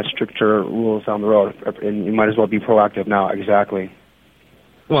that much stricter rules down the road, and you might as well be proactive now. Exactly.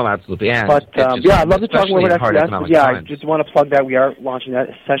 Well, absolutely. But I'd love to talk more about that. Yeah, I just want to plug that we are launching that,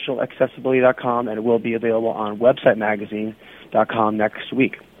 essentialaccessibility.com, and it will be available on websitemagazine.com next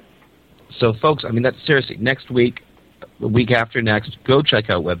week. So, folks, that's seriously, next week, the week after next, go check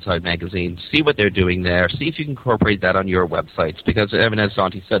out Website Magazine, see what they're doing there, see if you can incorporate that on your websites, because, as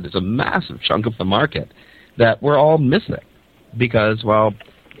Santi said, there's a massive chunk of the market that we're all missing because, well,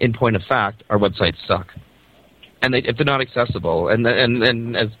 in point of fact, our websites suck. And if they're not accessible, and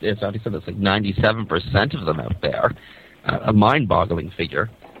as Santi said, it's like 97% of them out there, a mind-boggling figure.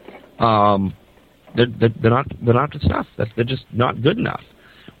 They're not good stuff. They're just not good enough.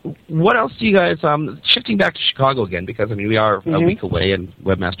 What else do you guys? Shifting back to Chicago again, because we are a week away, and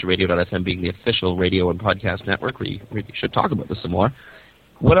WebmasterRadio.fm being the official radio and podcast network, we should talk about this some more.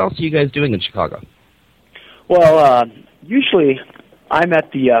 What else are you guys doing in Chicago? Well, usually I'm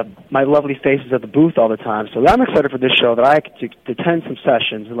at my lovely faces at the booth all the time, so I'm excited for this show that I get to attend some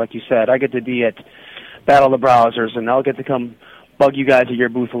sessions, and like you said, I get to be at Battle of the Browsers, and I'll get to come bug you guys at your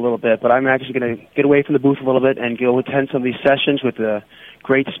booth a little bit, but I'm actually going to get away from the booth a little bit and go attend some of these sessions with the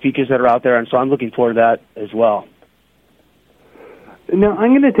great speakers that are out there, and so I'm looking forward to that as well. Now,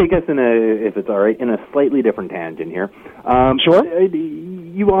 I'm going to take us if it's all right, in a slightly different tangent here. Sure.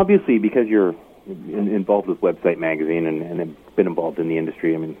 You obviously, because you're involved with Website Magazine and have been involved in the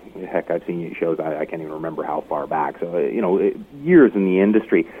industry. I mean, heck, I've seen you shows. I can't even remember how far back. So, years in the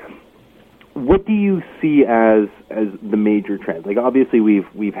industry. What do you see as the major trends? Like, obviously,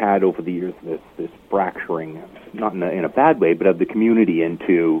 we've had over the years this fracturing, not in a bad way, but of the community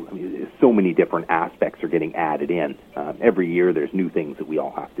into so many different aspects are getting added in. Every year, there's new things that we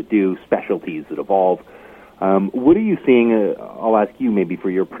all have to do, specialties that evolve. What are you seeing? I'll ask you maybe for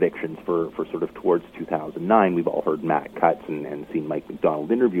your predictions for sort of towards 2009. We've all heard Matt Cutts and seen Mike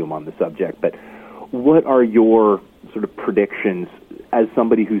McDonald interview him on the subject, but what are your sort of predictions as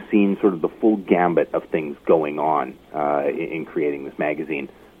somebody who's seen sort of the full gambit of things going on in creating this magazine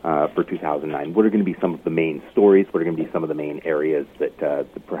for 2009? What are going to be some of the main stories? What are going to be some of the main areas that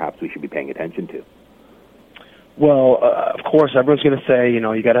perhaps we should be paying attention to? Well, of course, everyone's going to say, you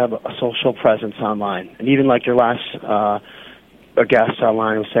got to have a social presence online. And even like your last guest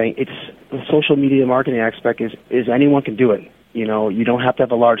online was saying, it's the social media marketing aspect is anyone can do it. You don't have to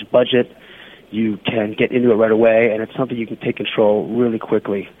have a large budget. You can get into it right away, and it's something you can take control really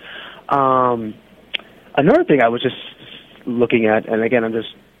quickly. Another thing I was just looking at, and again, I'm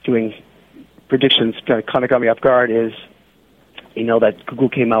just doing predictions, kind of got me off guard, is, that Google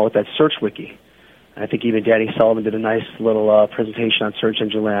came out with that Search Wiki. I think even Danny Sullivan did a nice little presentation on Search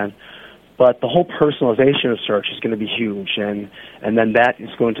Engine Land. But the whole personalization of search is going to be huge, and then that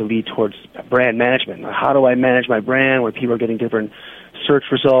is going to lead towards brand management. How do I manage my brand when people are getting different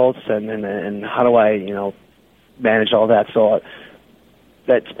search results, and how do I, manage all that? So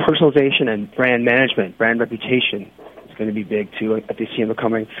that's personalization and brand management, brand reputation is going to be big too. I see them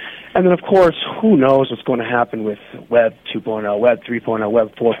coming. And then, of course, who knows what's going to happen with Web 2.0, Web 3.0,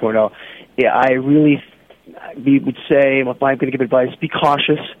 Web 4.0. Yeah, I really would say, if I'm going to give advice, be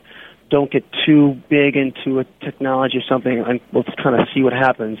cautious. Don't get too big into a technology or something, and we'll kind of see what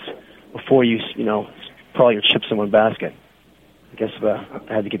happens before you put all your chips in one basket. I guess I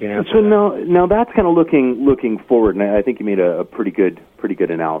had to give you an answer. So now that's kind of looking forward, and I think you made a pretty good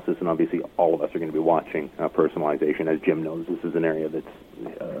analysis. And obviously, all of us are going to be watching personalization. As Jim knows, this is an area that's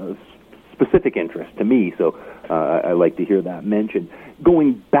specific interest to me. So I like to hear that mentioned.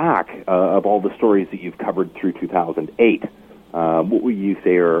 Going back of all the stories that you've covered through 2008. What would you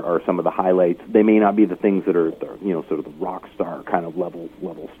say are some of the highlights? They may not be the things that are, sort of the rock star kind of level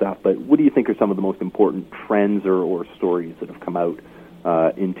stuff, but what do you think are some of the most important trends or stories that have come out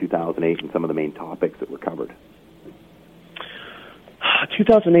in 2008 and some of the main topics that were covered?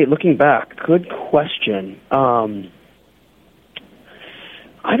 2008, looking back, good question. I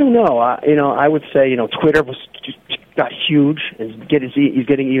don't know. I would say, Twitter got huge and is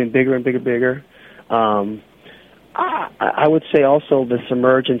getting even bigger and bigger. I would say also this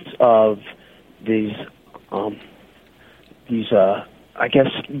emergence of these I guess,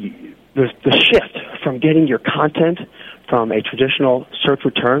 the shift from getting your content from a traditional search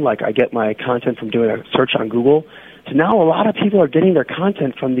return, like I get my content from doing a search on Google, to now a lot of people are getting their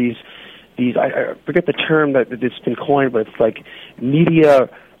content from these I forget the term that it's been coined, but it's like media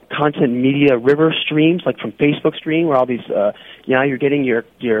river streams, like from Facebook stream, where all these now you're getting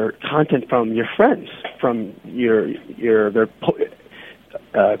your content from your friends, from their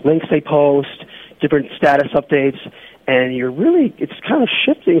links they post, different status updates, and it's kind of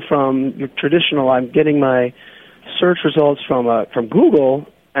shifting from your traditional. I'm getting my search results from Google,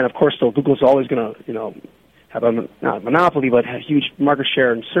 and of course, still Google's always going to have not a monopoly, but a huge market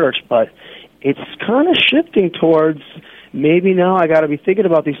share in search. But it's kind of shifting towards, maybe now I got to be thinking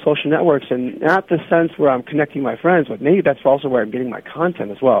about these social networks, and not the sense where I'm connecting my friends, but maybe that's also where I'm getting my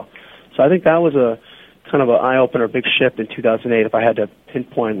content as well. So I think that was a kind of an eye-opener, big shift in 2008 if I had to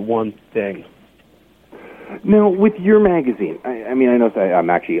pinpoint one thing. Now, with your magazine, I mean, I know I'm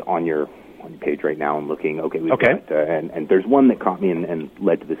actually on your page right now and looking, we've got, and there's one that caught me and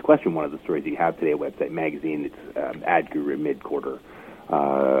led to this question. One of the stories you have today at Website Magazine, it's Ad Guru mid-quarter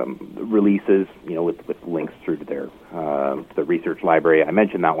releases, with links through to their the research library. I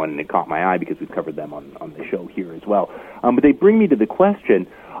mentioned that one, and it caught my eye because we've covered them on the show here as well. But they bring me to the question,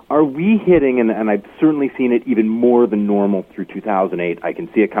 are we hitting, and I've certainly seen it even more than normal through 2008, I can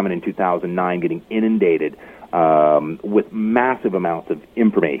see it coming in 2009, getting inundated with massive amounts of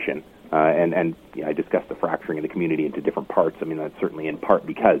information. And I discussed the fracturing of the community into different parts. I mean, that's certainly in part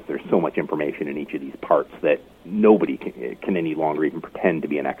because there's so much information in each of these parts that nobody can any longer even pretend to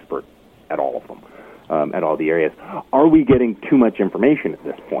be an expert at all of them. at all the areas. Are we getting too much information at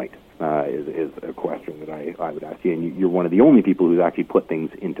this point? Is a question that I would ask you. And you're one of the only people who's actually put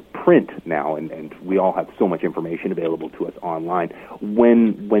things into print now, and we all have so much information available to us online.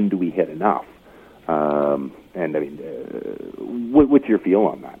 When do we hit enough? And I mean, what's your feel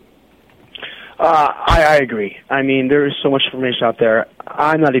on that? I agree. I mean, there is so much information out there.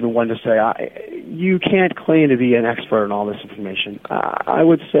 I'm not even one to say you can't claim to be an expert on all this information. I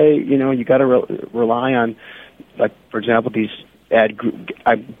would say, you got to rely on, like, for example, these ad group.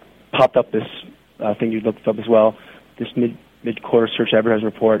 I popped up this thing you looked up as well, this mid-quarter search advertising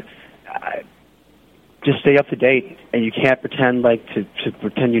report. Just stay up to date, and you can't pretend to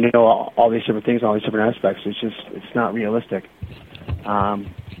pretend you know all these different things, all these different aspects. It's not realistic.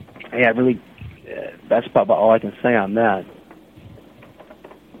 Really, that's about all I can say on that.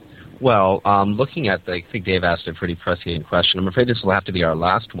 Well, looking at I think Dave asked a pretty prescient question. I'm afraid this will have to be our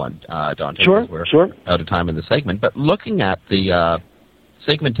last one, Dante. Sure. We're out of time in the segment. But looking at the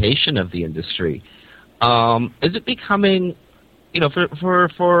segmentation of the industry, is it becoming,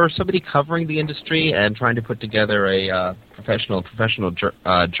 for somebody covering the industry and trying to put together a professional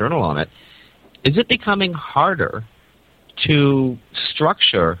journal on it, is it becoming harder to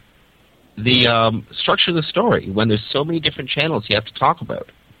structure the story when there's so many different channels you have to talk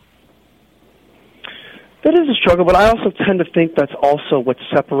about? That is a struggle, but I also tend to think that's also what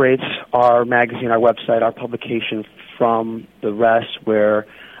separates our magazine, our website, our publication from the rest, where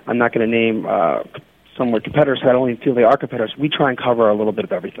I'm not going to name some competitors, because I don't even feel they are competitors. We try and cover a little bit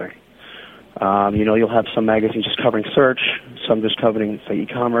of everything. You'll have some magazines just covering search, some just covering, say,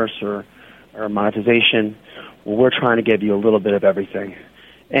 e-commerce or monetization. Well, we're trying to give you a little bit of everything.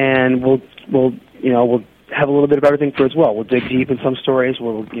 And we'll have a little bit of everything as well. We'll dig deep in some stories.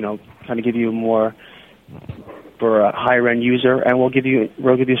 We'll, kind of give you more for a higher end user, and we'll give you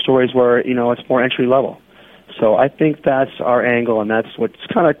stories where it's more entry level. So I think that's our angle, and that's what's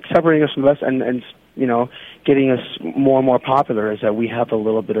kind of separating us from the rest, and getting us more and more popular, is that we have a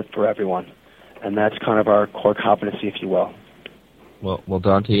little bit of for everyone, and that's kind of our core competency, if you will. Well,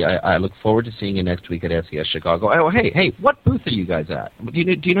 Dante, I look forward to seeing you next week at SES Chicago. Oh, hey, what booth are you guys at? Do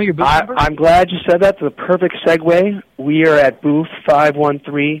you know your booth number? I'm glad you said that. It's the perfect segue. We are at booth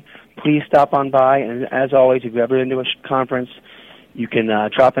 513. Please stop on by, and as always, if you've ever been to a conference, you can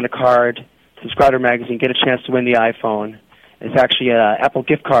drop in a card, subscribe to our magazine, get a chance to win the iPhone. It's actually an Apple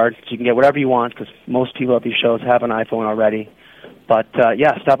gift card, so you can get whatever you want, because most people at these shows have an iPhone already. But,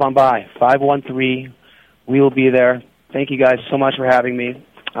 stop on by. 513. We will be there. Thank you guys so much for having me.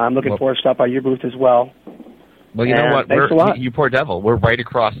 I'm looking forward to stop by your booth as well. Well, you know what? Thanks a lot. You poor devil. We're right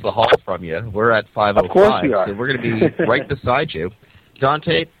across the hall from you. We're at 505. Of course we are. So we're going to be right beside you.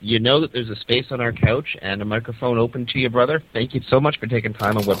 Dante, you know that there's a space on our couch and a microphone open to you, brother. Thank you so much for taking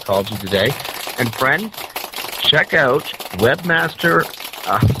time on Webcology today. And friends, check out Webmaster.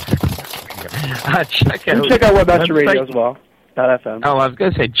 Check out Webmaster Radio as well. .fm. Oh, I was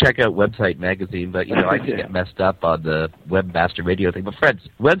going to say check out Website Magazine, but I can get messed up on the Webmaster Radio thing. But friends,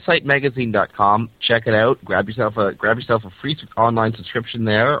 websitemagazine.com. Check it out. Grab yourself a free online subscription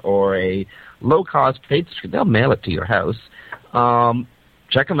there, or a low-cost paid subscription. They'll mail it to your house.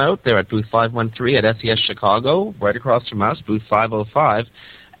 Check them out. They're at booth 513 at SES Chicago, right across from us, booth 505.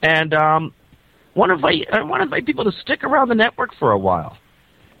 And I want to invite people to stick around the network for a while.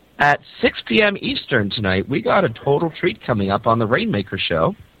 At 6 p.m. Eastern tonight, we got a total treat coming up on the Rainmaker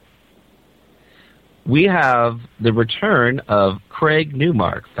Show. We have the return of Craig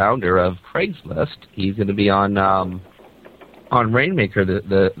Newmark, founder of Craigslist. He's going to be on Rainmaker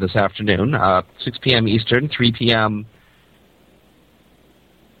this afternoon, 6 p.m. Eastern, 3 p.m.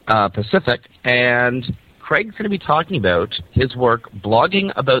 Pacific, and Craig's going to be talking about his work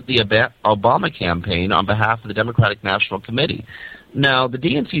blogging about the Obama campaign on behalf of the Democratic National Committee. Now, the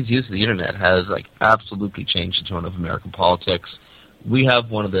DNC's use of the Internet has absolutely changed the tone of American politics. We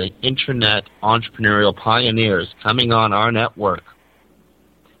have one of the Internet entrepreneurial pioneers coming on our network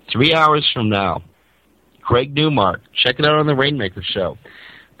 3 hours from now. Craig Newmark. Check it out on the Rainmaker Show.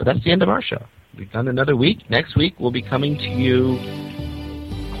 But that's the end of our show. We've done another week. Next week, we'll be coming to you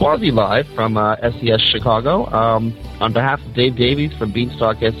quasi-live from SES Chicago. On behalf of Dave Davies from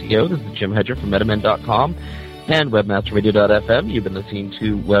Beanstalk SEO, this is Jim Hedger from MetaMen.com and WebmasterRadio.fm. You've been listening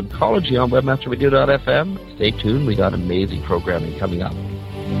to Webcology on WebmasterRadio.fm. Stay tuned. We got amazing programming coming up.